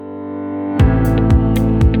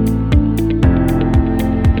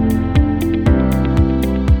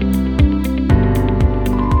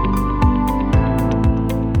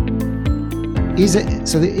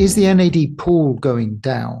Is the NAD pool going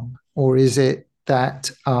down, or is it that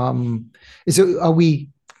are we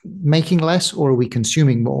making less, or are we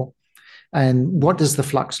consuming more? And what does the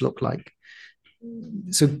flux look like?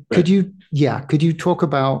 So Right. could you talk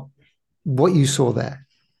about what you saw there?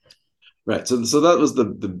 Right. So that was the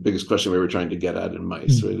biggest question we were trying to get at in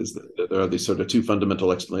mice, right? Mm, Is that there are these sort of two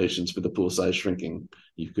fundamental explanations for the pool size shrinking.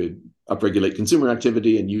 You could upregulate consumer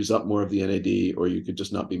activity and use up more of the NAD, or you could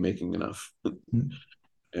just not be making enough. mm,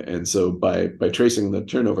 And so by tracing the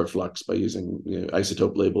turnover flux by using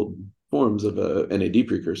isotope labeled forms of NAD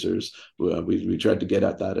precursors, we tried to get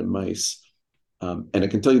at that in mice. And I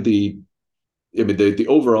can tell you the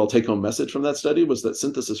overall take home message from that study was that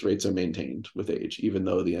synthesis rates are maintained with age, even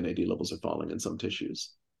though the NAD levels are falling in some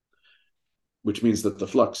tissues, which means that the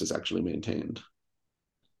flux is actually maintained.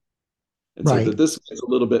 And so right. that this is a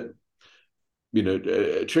little bit,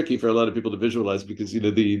 tricky for a lot of people to visualize because,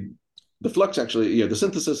 the flux actually, the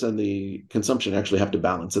synthesis and the consumption actually have to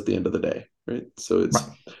balance at the end of the day, right? Right.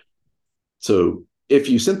 So if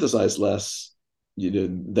you synthesize less,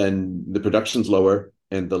 then the production's lower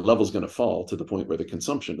and the level's going to fall to the point where the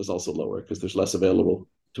consumption is also lower because there's less available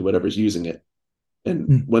to whatever's using it. And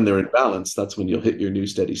Mm, when they're in balance, that's when you'll hit your new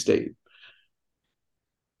steady state.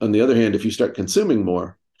 On the other hand, if you start consuming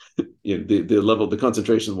more, the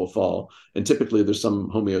concentration will fall. And typically there's some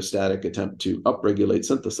homeostatic attempt to upregulate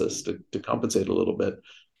synthesis to compensate a little bit.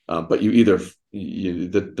 But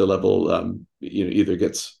the level either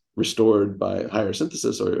gets restored by higher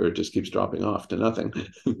synthesis or it just keeps dropping off to nothing.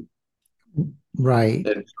 right.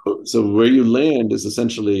 And so where you land is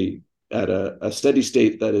essentially at a steady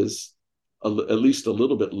state that is at least a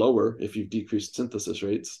little bit lower if you've decreased synthesis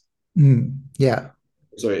rates. Mm, yeah.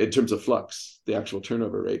 Sorry, in terms of flux, the actual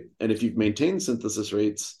turnover rate. And if you've maintained synthesis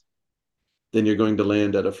rates, then you're going to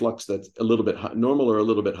land at a flux that's a little bit normal or a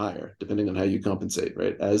little bit higher, depending on how you compensate,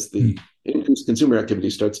 right? As Mm, the increased consumer activity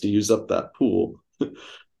starts to use up that pool,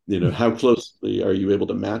 mm, how closely are you able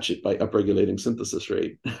to match it by upregulating synthesis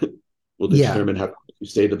rate will yeah. determine how you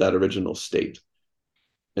stay to that original state.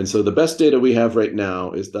 And so the best data we have right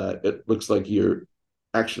now is that it looks like you're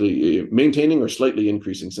actually maintaining or slightly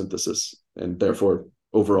increasing synthesis and therefore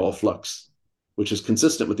overall flux, which is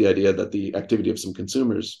consistent with the idea that the activity of some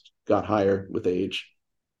consumers got higher with age.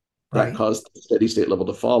 That Right. caused the steady state level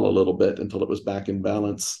to fall a little bit until it was back in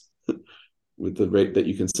balance with the rate that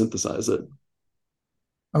you can synthesize it.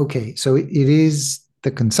 Okay. So it is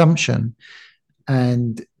the consumption.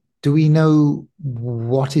 And do we know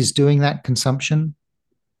what is doing that consumption?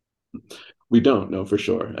 We don't know for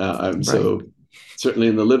sure. Right. So certainly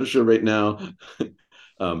in the literature right now,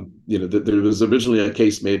 there was originally a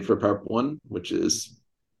case made for PARP1, which is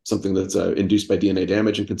something that's induced by DNA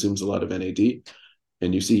damage and consumes a lot of NAD.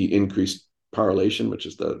 And you see increased PARylation, which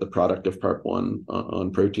is the product of PARP1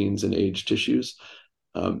 on proteins in aged tissues.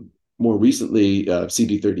 More recently,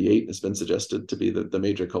 CD38 has been suggested to be the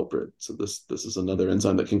major culprit. So this is another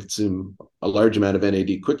enzyme that can consume a large amount of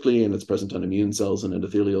NAD quickly, and it's present on immune cells and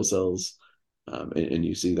endothelial cells. And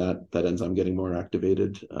you see that enzyme getting more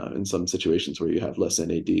activated in some situations where you have less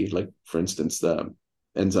NAD, like for instance, the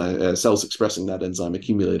enzyme cells expressing that enzyme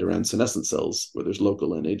accumulate around senescent cells where there's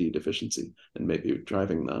local NAD deficiency, and maybe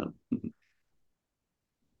driving that.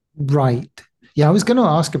 Right. Yeah, I was going to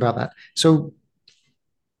ask about that. So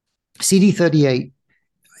CD38,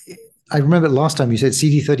 I remember last time you said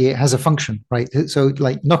CD38 has a function, right? So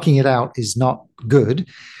like knocking it out is not good,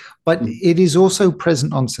 but it is also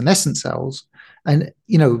present on senescent cells. And,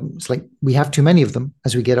 it's like we have too many of them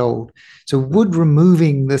as we get old. So would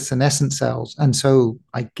removing the senescent cells, and so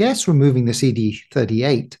I guess removing the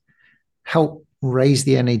CD38, help raise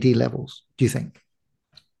the NAD levels, do you think?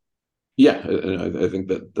 Yeah, I think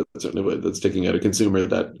that's certainly that's taking out a consumer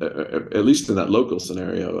that, at least in that local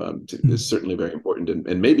scenario, is Mm, certainly very important,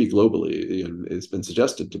 and maybe globally, it's been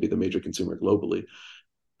suggested to be the major consumer globally.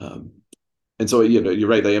 Um, and so, you're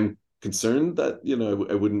right. I am concerned that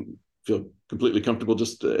I wouldn't feel completely comfortable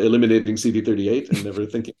just eliminating CD38 and never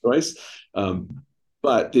thinking twice.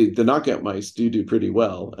 But the knockout mice do pretty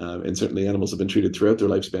well, and certainly animals have been treated throughout their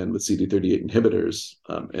lifespan with CD38 inhibitors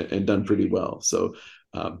and done pretty well. So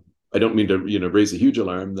I don't mean to raise a huge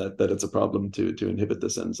alarm that it's a problem to inhibit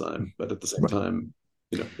this enzyme, but at the same right. time,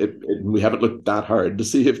 we haven't looked that hard to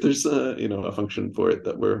see if there's a function for it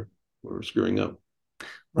that we're screwing up.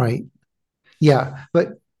 Right. Yeah.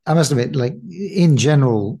 But I must admit, like in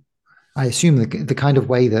general, I assume the kind of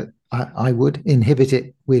way that I would inhibit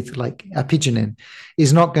it with like apigenin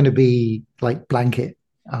is not going to be like blanket,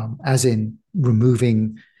 as in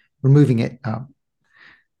removing it,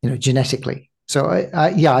 genetically. So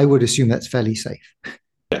yeah, I would assume that's fairly safe.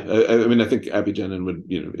 I mean, I think apigenin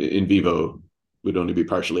would, in vivo would only be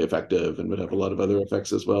partially effective and would have a lot of other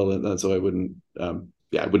effects as well. And so I wouldn't,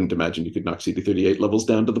 I wouldn't imagine you could knock CD38 levels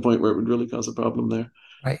down to the point where it would really cause a problem there.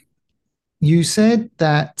 Right. You said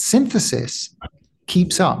that synthesis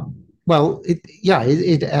keeps up. Well,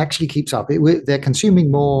 it actually keeps up. They're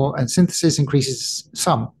consuming more, and synthesis increases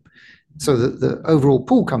some, so that the overall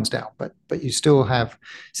pool comes down. But you still have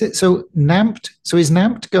so NAMPT. So is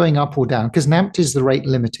NAMPT going up or down? Because NAMPT is the rate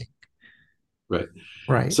limiting. Right.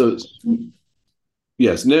 Right. So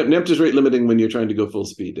yes, NAMPT is rate limiting when you're trying to go full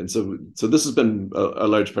speed, and so this has been a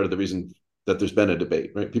large part of the reason that there's been a debate.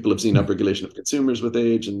 Right, people have seen upregulation of consumers with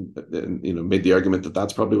age, and made the argument that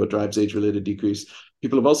that's probably what drives age-related decrease.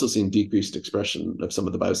 People have also seen decreased expression of some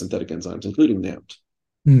of the biosynthetic enzymes, including NAMPT,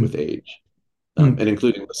 with age. And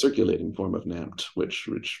including the circulating form of NAMPT, which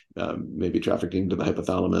may be trafficking to the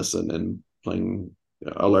hypothalamus and playing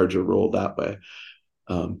a larger role that way.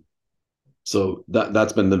 So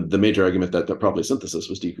that's been the major argument that probably synthesis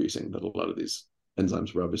was decreasing, that a lot of these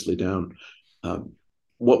enzymes were obviously down.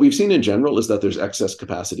 What we've seen in general is that there's excess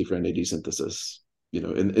capacity for NAD synthesis,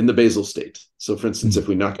 in the basal state. So for instance, if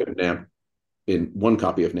we knock out NAMPT in one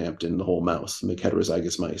copy of NAMPT in the whole mouse, make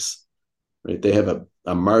heterozygous mice, right? They have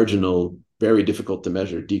a marginal, very difficult to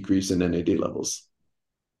measure decrease in NAD levels,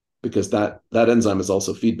 because that enzyme is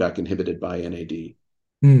also feedback inhibited by NAD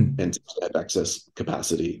and have excess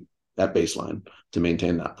capacity at baseline to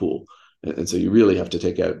maintain that pool. And so you really have to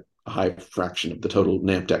take out a high fraction of the total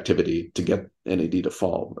NAMPT activity to get NAD to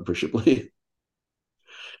fall appreciably.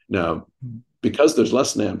 Now, because there's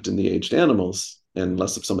less NAMPT in the aged animals and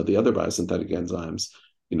less of some of the other biosynthetic enzymes,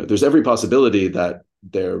 there's every possibility that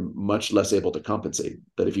they're much less able to compensate.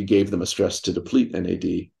 That if you gave them a stress to deplete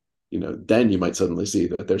NAD, then you might suddenly see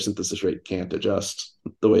that their synthesis rate can't adjust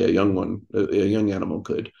the way a young animal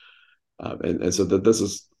could. And so that this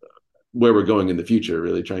is where we're going in the future,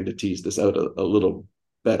 really trying to tease this out a little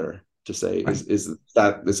better to say, right, is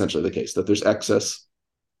that essentially the case, that there's excess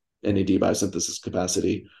NAD biosynthesis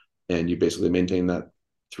capacity, and you basically maintain that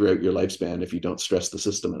throughout your lifespan if you don't stress the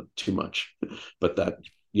system too much, but that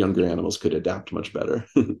younger animals could adapt much better.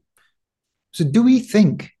 So do we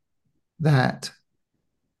think that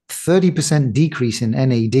 30% decrease in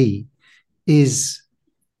NAD is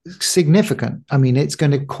significant? I mean, it's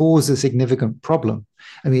going to cause a significant problem.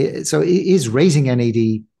 I mean, so is raising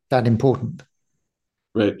NAD that important?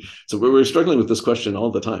 Right. So we're struggling with this question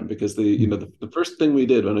all the time, because the first thing we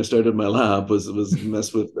did when I started my lab was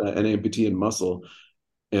mess with NAMPT in muscle,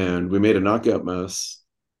 and we made a knockout mouse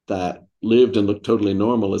that lived and looked totally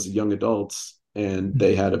normal as young adults, and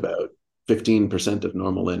they had about 15% of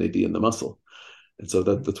normal NAD in the muscle. And so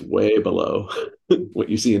that's way below what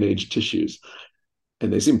you see in aged tissues.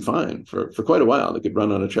 And they seem fine for quite a while. They could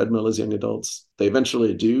run on a treadmill as young adults. They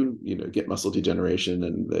eventually do, get muscle degeneration,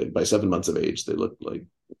 and by 7 months of age, they look like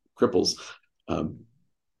cripples.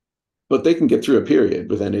 But they can get through a period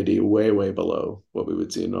with NAD way, way below what we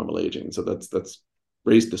would see in normal aging. So that's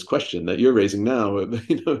raised this question that you're raising now.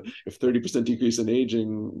 If 30% decrease in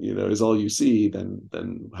aging, is all you see,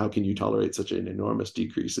 then how can you tolerate such an enormous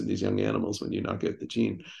decrease in these young animals when you knock out the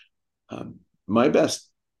gene?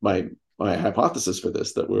 My hypothesis for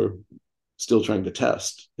this, that we're still trying to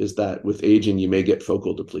test, is that with aging, you may get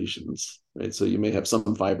focal depletions, right? So you may have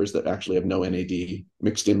some fibers that actually have no NAD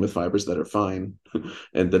mixed in with fibers that are fine,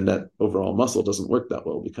 and the net overall muscle doesn't work that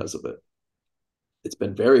well because of it. It's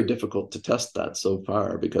been very difficult to test that so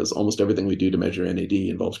far, because almost everything we do to measure NAD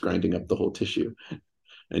involves grinding up the whole tissue,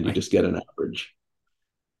 and you just get an average.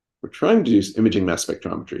 We're trying to use imaging mass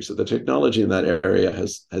spectrometry. So the technology in that area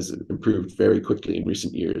has improved very quickly in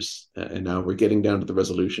recent years. And now we're getting down to the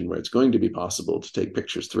resolution where it's going to be possible to take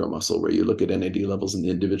pictures through a muscle where you look at NAD levels in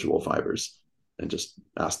the individual fibers and just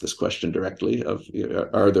ask this question directly of,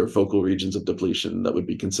 are there focal regions of depletion that would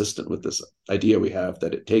be consistent with this idea we have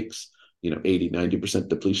that it takes, 80, 90%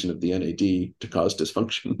 depletion of the NAD to cause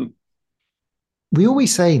dysfunction. We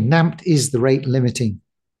always say NAMPT is the rate limiting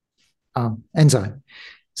enzyme.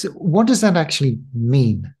 So what does that actually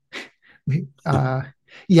mean? I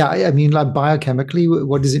mean, like biochemically,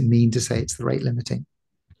 what does it mean to say it's the rate limiting?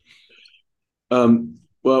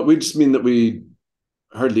 Well, we just mean that we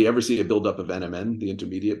hardly ever see a buildup of NMN, the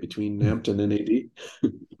intermediate between NAMPT and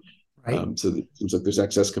NAD. Right. So it seems like there's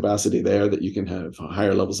excess capacity there, that you can have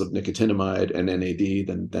higher levels of nicotinamide and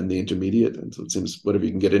NAD than the intermediate. And so it seems whatever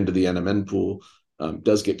you can get into the NMN pool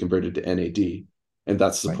does get converted to NAD. And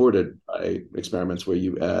that's supported by experiments where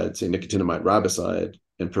you add, say, nicotinamide riboside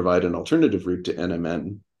and provide an alternative route to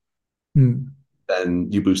NMN.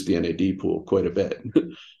 Then you boost the NAD pool quite a bit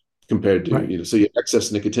compared to, so you have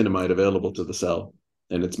excess nicotinamide available to the cell,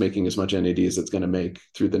 and it's making as much NAD as it's going to make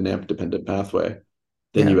through the NAMP-dependent pathway.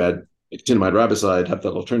 Then Yeah. you add nicotinamide riboside, have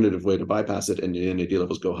that alternative way to bypass it, and your NAD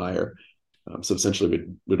levels go higher. So essentially,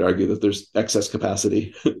 we'd argue that there's excess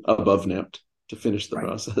capacity above NAMP to finish the Right.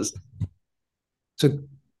 process. So,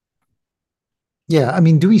 yeah, I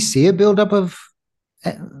mean, do we see a buildup of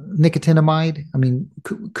nicotinamide? I mean,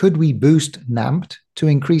 could we boost NAMPT to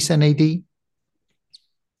increase NAD?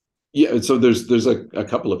 Yeah, so there's a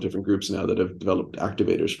couple of different groups now that have developed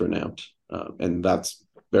activators for NAMPT, and that's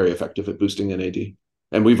very effective at boosting NAD.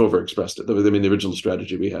 And we've overexpressed it. I mean, the original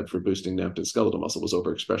strategy we had for boosting NAMPT in skeletal muscle was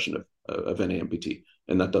overexpression of NAMPT,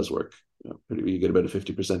 and that does work. You get about a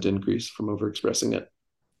 50% increase from overexpressing it.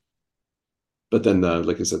 But then,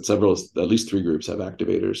 like I said, at least 3 groups have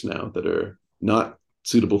activators now that are not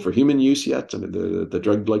suitable for human use yet. I mean, the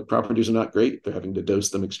drug-like properties are not great. They're having to dose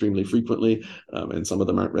them extremely frequently, and some of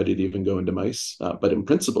them aren't ready to even go into mice. But in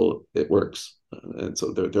principle, it works. And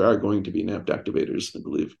so there are going to be NAMPT activators, I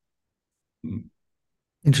believe.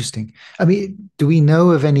 Interesting. I mean, do we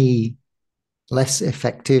know of any less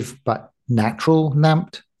effective but natural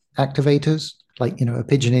NAMPT activators? Like,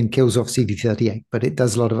 apigenin kills off CD38, but it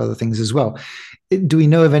does a lot of other things as well. Do we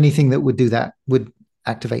know of anything that would do that, would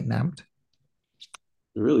activate NAMPT?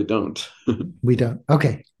 We really don't. We don't.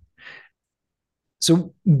 Okay.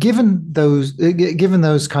 So given those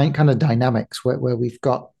kind of dynamics where we've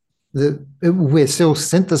got we're still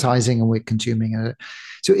synthesizing and we're consuming it.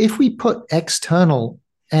 So if we put external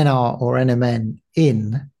NR or NMN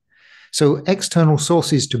in, so external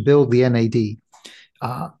sources to build the NAD,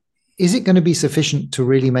 is it going to be sufficient to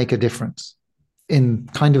really make a difference in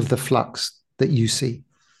kind of the flux that you see?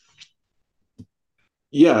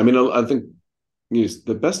 Yeah, I mean, I think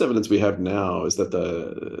the best evidence we have now is that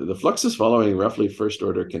the flux is following roughly first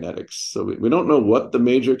order kinetics. So we don't know what the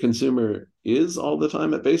major consumer is all the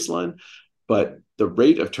time at baseline, but the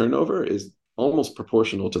rate of turnover is almost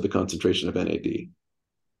proportional to the concentration of NAD.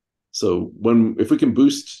 So if we can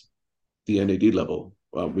boost the NAD level,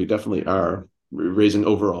 well, we definitely are raising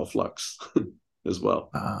overall flux as well.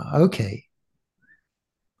 Okay.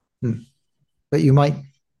 But you might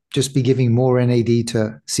just be giving more NAD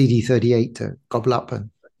to CD38 to gobble up and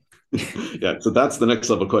Yeah, so that's the next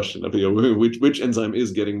level question of which enzyme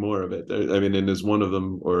is getting more of it. I mean, and is one of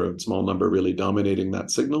them or a small number really dominating that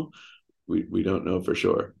signal? We don't know for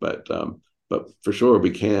sure, but for sure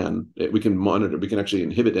we can monitor. We can actually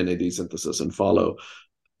inhibit NAD synthesis and follow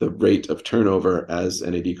the rate of turnover as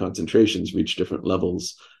NAD concentrations reach different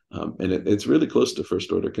levels. And it's really close to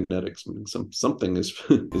first order kinetics. I mean, something is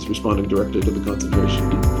responding directly to the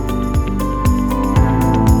concentration.